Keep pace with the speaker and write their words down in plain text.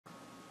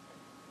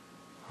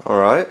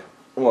Alright,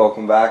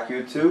 welcome back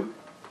YouTube.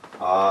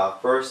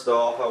 First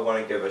off, I want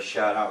to give a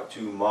shout out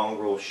to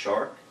Mongrel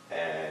Shark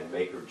and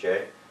Maker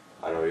J.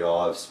 I know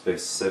y'all have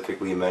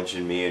specifically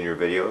mentioned me in your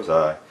videos.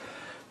 I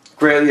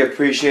greatly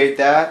appreciate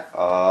that.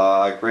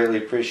 I greatly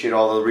appreciate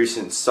all the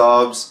recent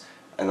subs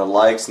and the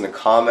likes and the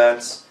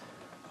comments.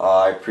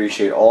 I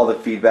appreciate all the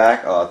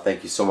feedback.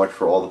 Thank you so much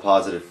for all the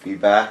positive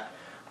feedback.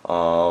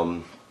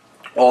 All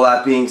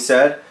that being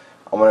said,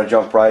 I'm going to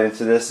jump right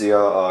into this.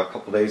 A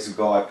couple days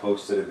ago I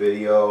posted a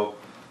video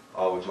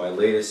with my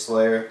latest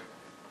Slayer,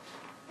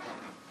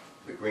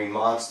 the Green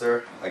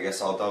Monster. I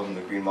guess I'll dub him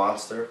the Green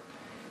Monster.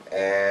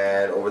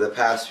 And over the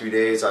past few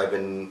days I've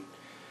been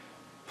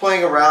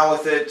playing around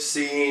with it,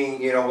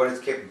 seeing what its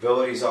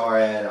capabilities are,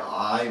 and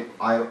I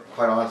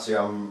quite honestly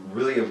I'm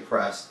really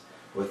impressed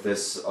with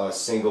this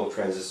single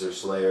transistor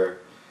Slayer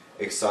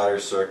exciter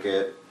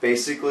circuit.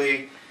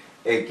 Basically,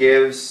 it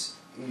gives,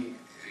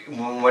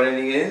 when an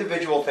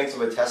individual thinks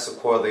of a Tesla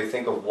coil, they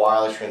think of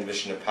wireless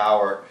transmission of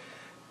power,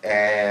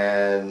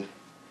 and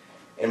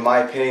in my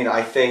opinion,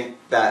 I think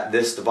that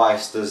this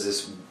device does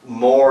this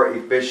more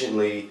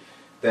efficiently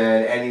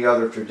than any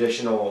other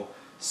traditional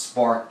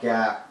spark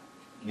gap,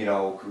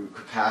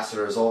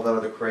 capacitors, all that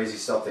other crazy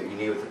stuff that you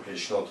need with a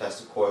traditional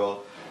Tesla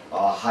coil,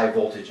 high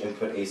voltage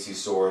input AC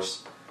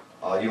source.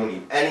 You don't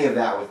need any of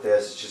that with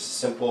this. It's just a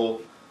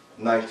simple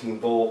 19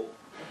 volt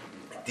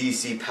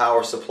DC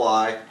power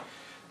supply.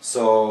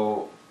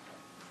 So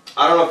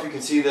I don't know if you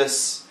can see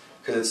this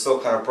because it's still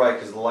kind of bright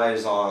because the light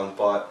is on,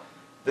 but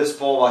this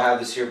bulb, I have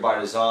this here by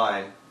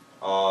design.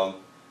 I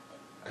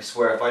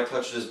swear if I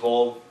touch this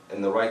bulb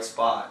in the right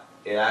spot,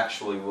 it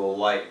actually will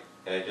light,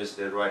 and it just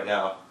did right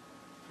now.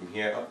 From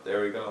here up,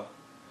 there we go.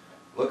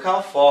 Look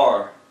how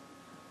far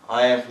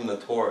I am from the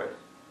torrid,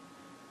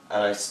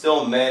 and I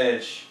still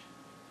manage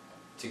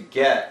to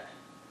get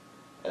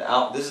an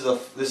out. This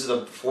is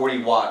a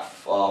 40 watt,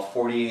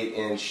 48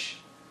 inch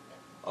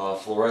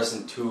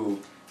fluorescent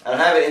tube, and I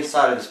have it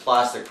inside of this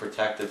plastic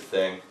protective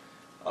thing,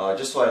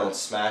 just so I don't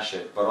smash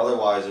it. But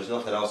otherwise, there's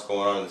nothing else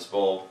going on in this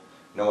bulb.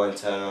 No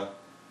antenna,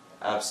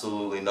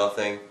 absolutely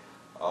nothing.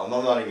 I'm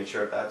not even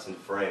sure if that's in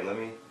frame. Let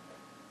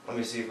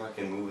me see if I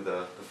can move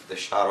the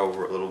shot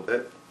over a little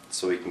bit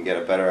so we can get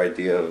a better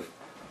idea of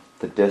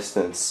the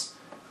distance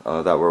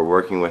that we're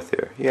working with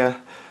here. Yeah,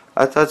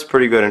 that's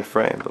pretty good in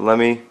frame. But let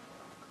me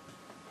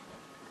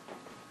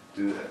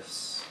do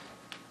this.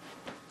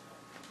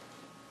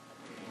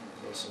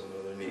 There's also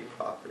another neat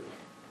property.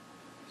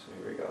 So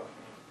here we go.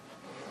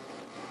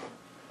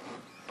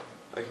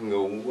 I can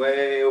go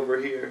way over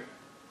here.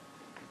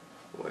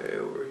 Way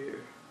over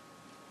here.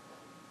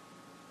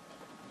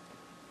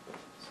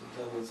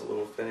 Sometimes it's a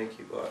little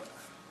finicky, but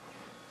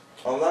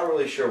I'm not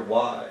really sure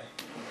why.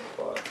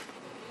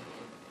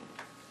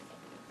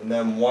 And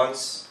then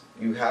once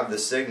you have the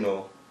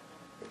signal,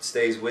 it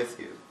stays with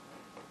you,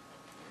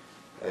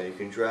 and you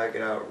can drag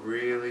it out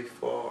really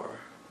far,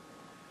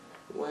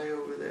 way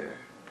over there,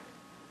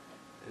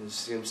 and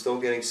see I'm still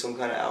getting some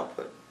kind of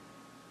output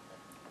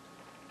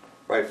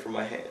right from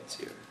my hands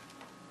here,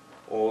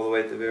 all the way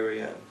at the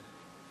very end.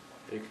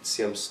 And you can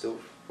see I'm still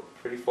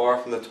pretty far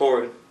from the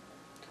torrid.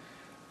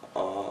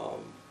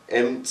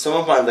 In some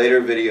of my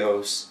later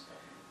videos,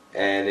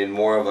 and in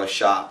more of a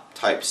shop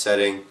type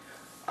setting,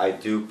 I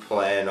do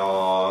plan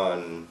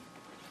on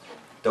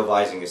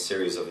devising a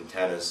series of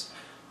antennas.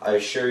 I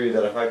assure you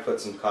that if I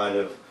put some kind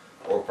of,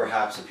 or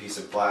perhaps a piece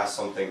of glass,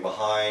 something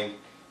behind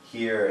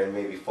here, and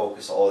maybe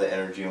focus all the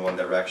energy in one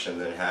direction,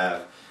 then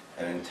have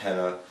an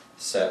antenna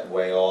set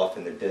way off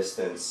in the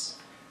distance,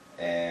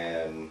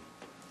 and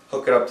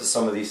hook it up to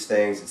some of these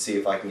things and see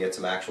if I can get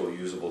some actual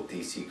usable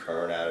DC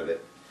current out of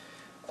it.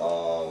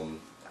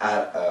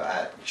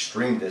 At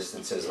extreme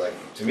distances, like,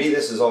 to me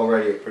this is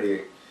already a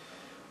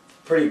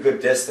pretty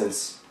good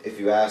distance, if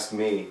you ask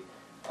me.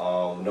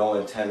 No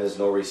antennas,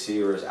 no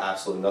receivers,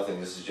 absolutely nothing.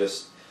 This is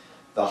just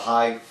the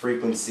high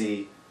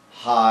frequency,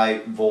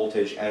 high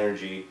voltage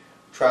energy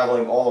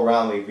traveling all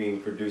around me,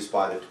 being produced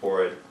by the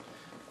torrid,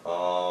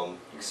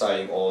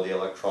 exciting all the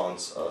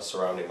electrons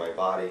surrounding my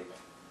body.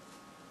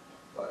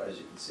 But as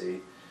you can see,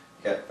 you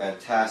get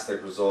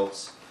fantastic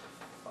results.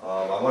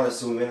 I want to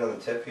zoom in on the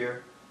tip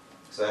here,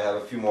 because I have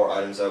a few more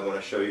items I want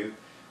to show you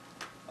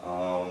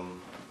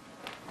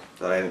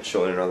that I haven't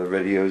shown in other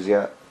videos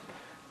yet.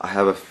 I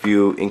have a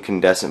few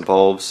incandescent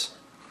bulbs.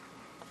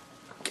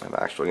 I'm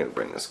actually going to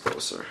bring this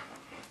closer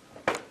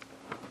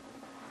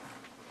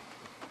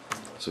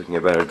so we can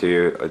get a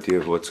better idea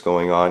of what's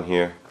going on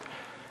here.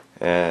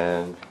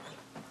 And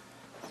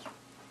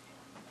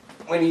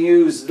when you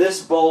use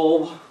this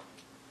bulb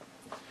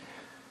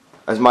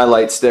as my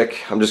light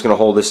stick, I'm just going to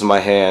hold this in my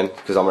hand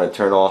because I'm going to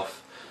turn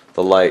off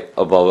the light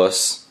above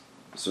us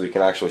so we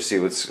can actually see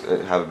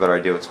have a better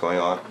idea what's going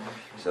on.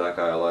 So that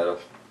guy will light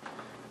up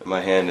in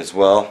my hand as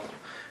well.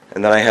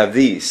 And then I have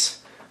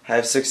these. I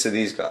have 6 of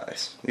these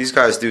guys. These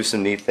guys do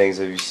some neat things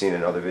that you've seen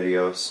in other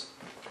videos.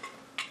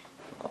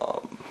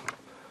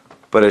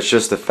 But it's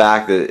just the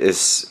fact that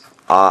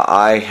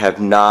I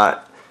have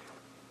not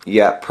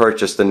yet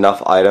purchased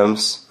enough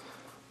items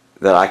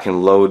that I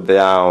can load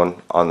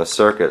down on the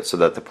circuit so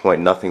that the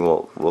point nothing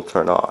will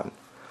turn on.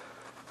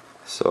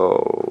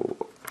 So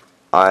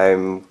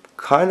I'm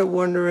kind of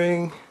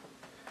wondering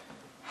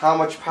how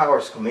much power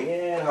is coming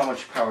in, how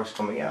much power is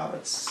coming out.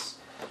 It's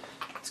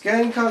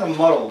getting kind of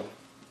muddled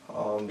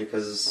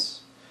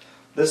because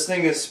this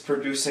thing is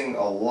producing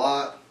a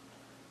lot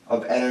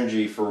of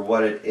energy for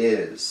what it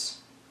is.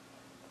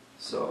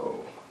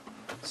 So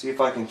see if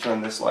I can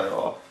turn this light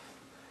off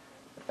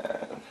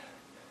and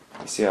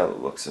you see how it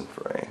looks in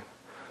frame.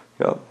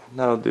 Yep,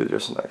 that'll do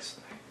just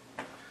nicely.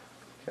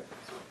 Okay,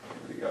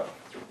 here we go.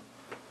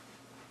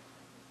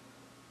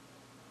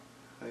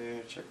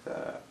 Here, check that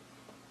out.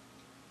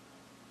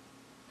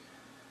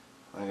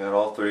 I got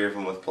all three of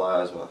them with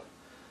plasma.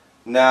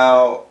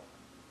 Now,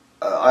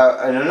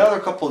 in another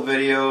couple of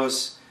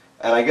videos,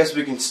 and I guess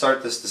we can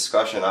start this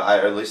discussion, or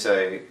at least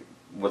I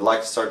would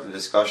like to start the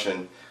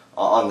discussion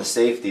on the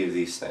safety of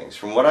these things.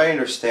 From what I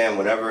understand,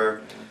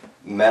 whenever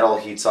metal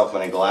heats up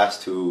in a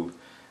glass tube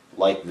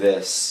like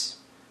this,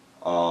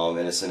 in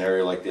a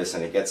scenario like this,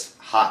 and it gets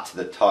hot to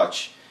the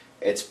touch,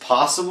 it's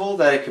possible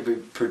that it could be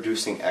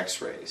producing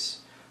X-rays.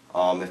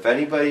 If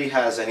anybody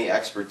has any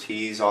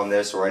expertise on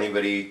this, or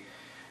anybody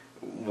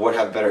would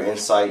have better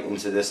insight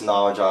into this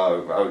knowledge,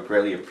 I would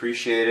greatly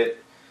appreciate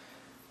it.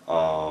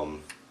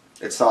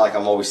 It's not like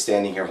I'm always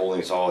standing here holding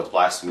this, oh, it's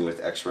blasting me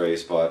with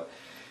X-rays, but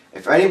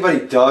if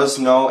anybody does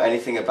know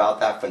anything about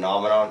that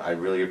phenomenon, I'd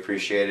really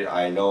appreciate it.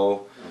 I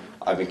know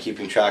I've been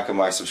keeping track of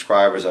my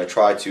subscribers. I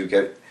try to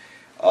get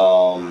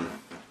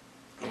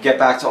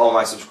back to all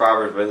my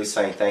subscribers, but at least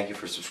saying thank you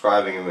for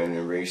subscribing and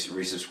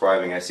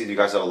resubscribing. I see you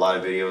guys have a lot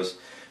of videos.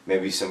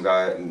 Maybe some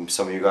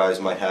of you guys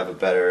might have a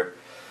better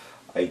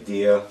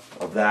idea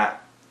of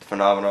that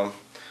phenomenon.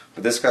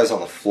 But this guy's on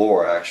the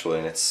floor actually,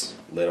 and it's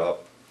lit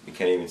up. You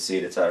can't even see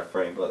it, it's out of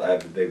frame, but I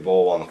have a big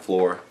bowl on the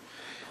floor.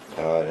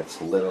 And it's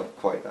lit up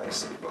quite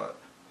nicely, but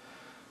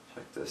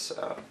check this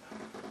out.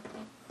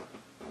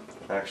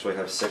 I actually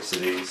have 6 of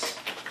these,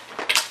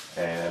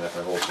 and if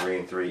I hold 3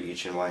 and 3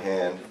 each in my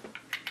hand,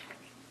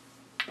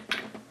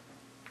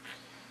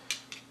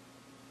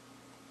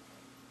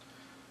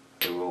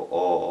 it will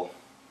all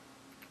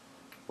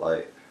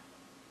light.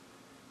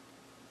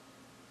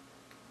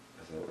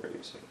 I think we're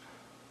using.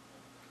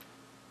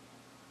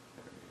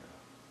 There we go.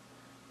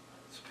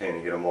 It's a pain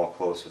to get them all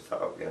close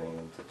without getting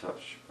them to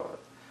touch, but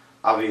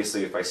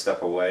obviously if I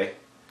step away,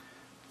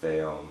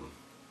 they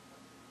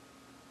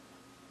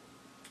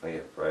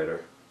get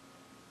brighter.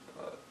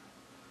 But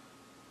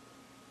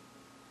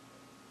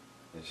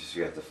it's just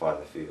you have to find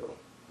the field.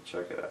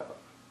 Check it out.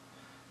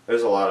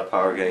 There's a lot of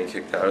power getting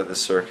kicked out of this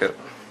circuit.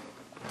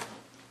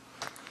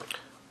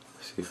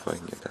 See if I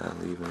can get that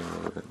leaving a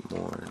little bit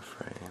more in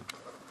frame.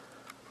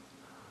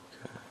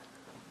 Okay.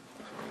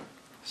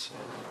 So,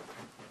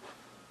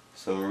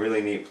 some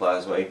really neat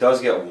plasma. It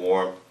does get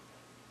warm.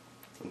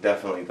 It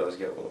definitely does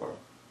get warm.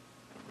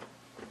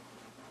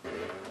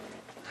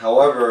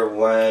 However,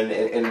 when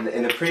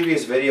in the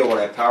previous video when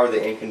I powered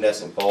the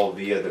incandescent bulb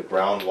via the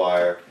ground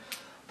wire,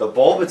 the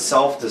bulb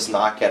itself does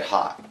not get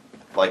hot.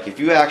 Like if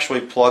you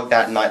actually plug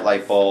that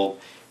nightlight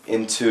bulb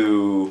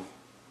into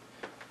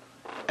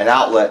an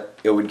outlet,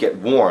 it would get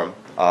warm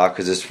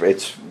because it's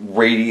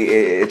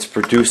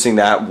producing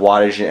that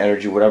wattage and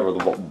energy, whatever the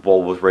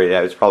bulb was rated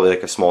at. It's probably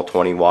like a small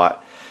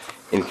 20-watt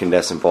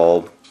incandescent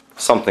bulb,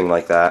 something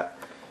like that.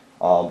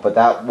 But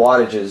that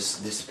wattage is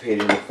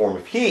dissipated in the form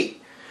of heat.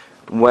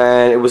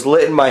 When it was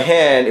lit in my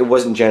hand, it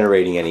wasn't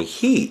generating any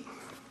heat.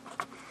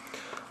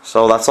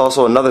 So that's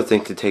also another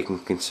thing to take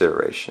into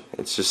consideration.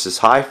 It's just this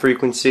high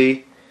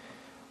frequency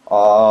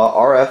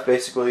RF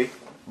basically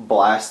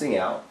blasting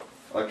out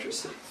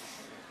electricity.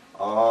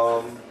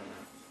 But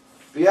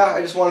yeah,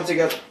 I just wanted to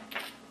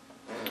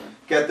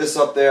get this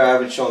up there. I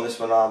haven't shown this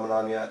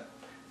phenomenon yet.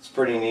 It's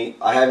pretty neat.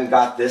 I haven't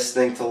got this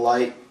thing to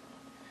light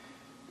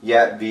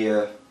yet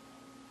via,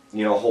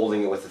 you know,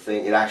 holding it with the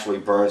thing. It actually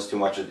burns too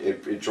much.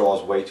 It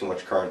draws way too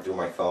much current through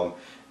my thumb.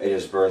 It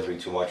just burns me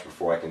too much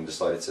before I can just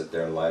let it sit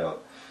there and light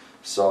up.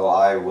 So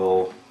I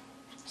will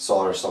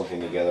solder something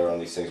together on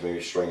these things,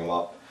 maybe string them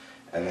up,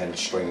 and then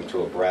string them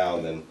to a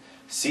ground, and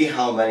see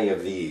how many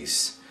of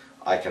these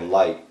I can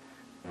light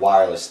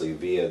wirelessly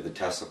via the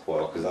Tesla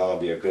coil, because that'll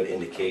be a good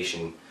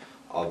indication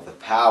of the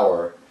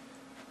power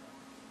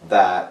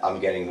that I'm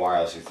getting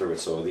wirelessly through it.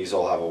 So these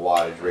all have a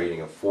wattage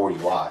rating of 40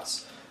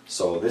 watts.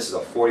 So this is a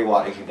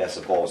 40-watt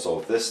incandescent bulb. So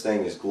if this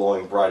thing is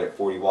glowing bright at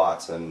 40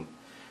 watts, then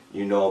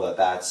you know that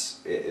that's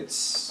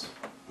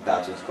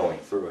what's going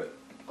through it.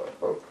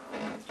 Oh,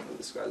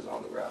 this guy's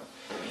on the ground.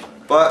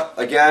 But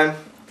again,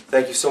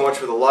 thank you so much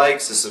for the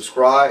likes, the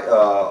subscribe,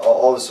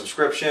 all the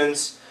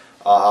subscriptions.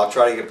 I'll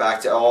try to get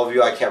back to all of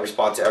you. I can't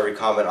respond to every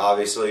comment,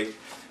 obviously.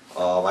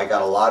 I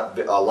got a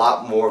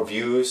lot more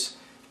views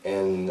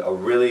in a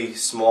really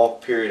small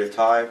period of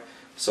time.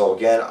 So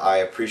again, I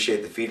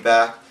appreciate the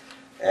feedback.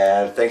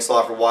 And thanks a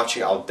lot for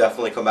watching. I'll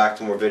definitely come back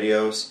to more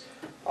videos.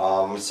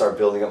 I'm going to start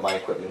building up my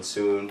equipment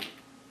soon.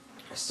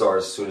 As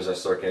soon as I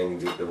start getting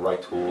the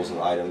right tools and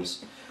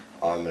items.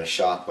 in a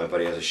shop. My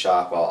buddy has a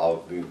shop.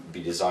 I'll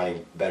be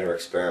designing better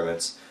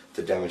experiments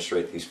to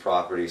demonstrate these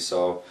properties.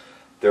 So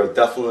there will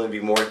definitely be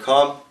more to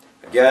come.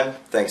 Again,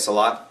 thanks a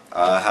lot.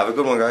 Have a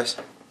good one, guys.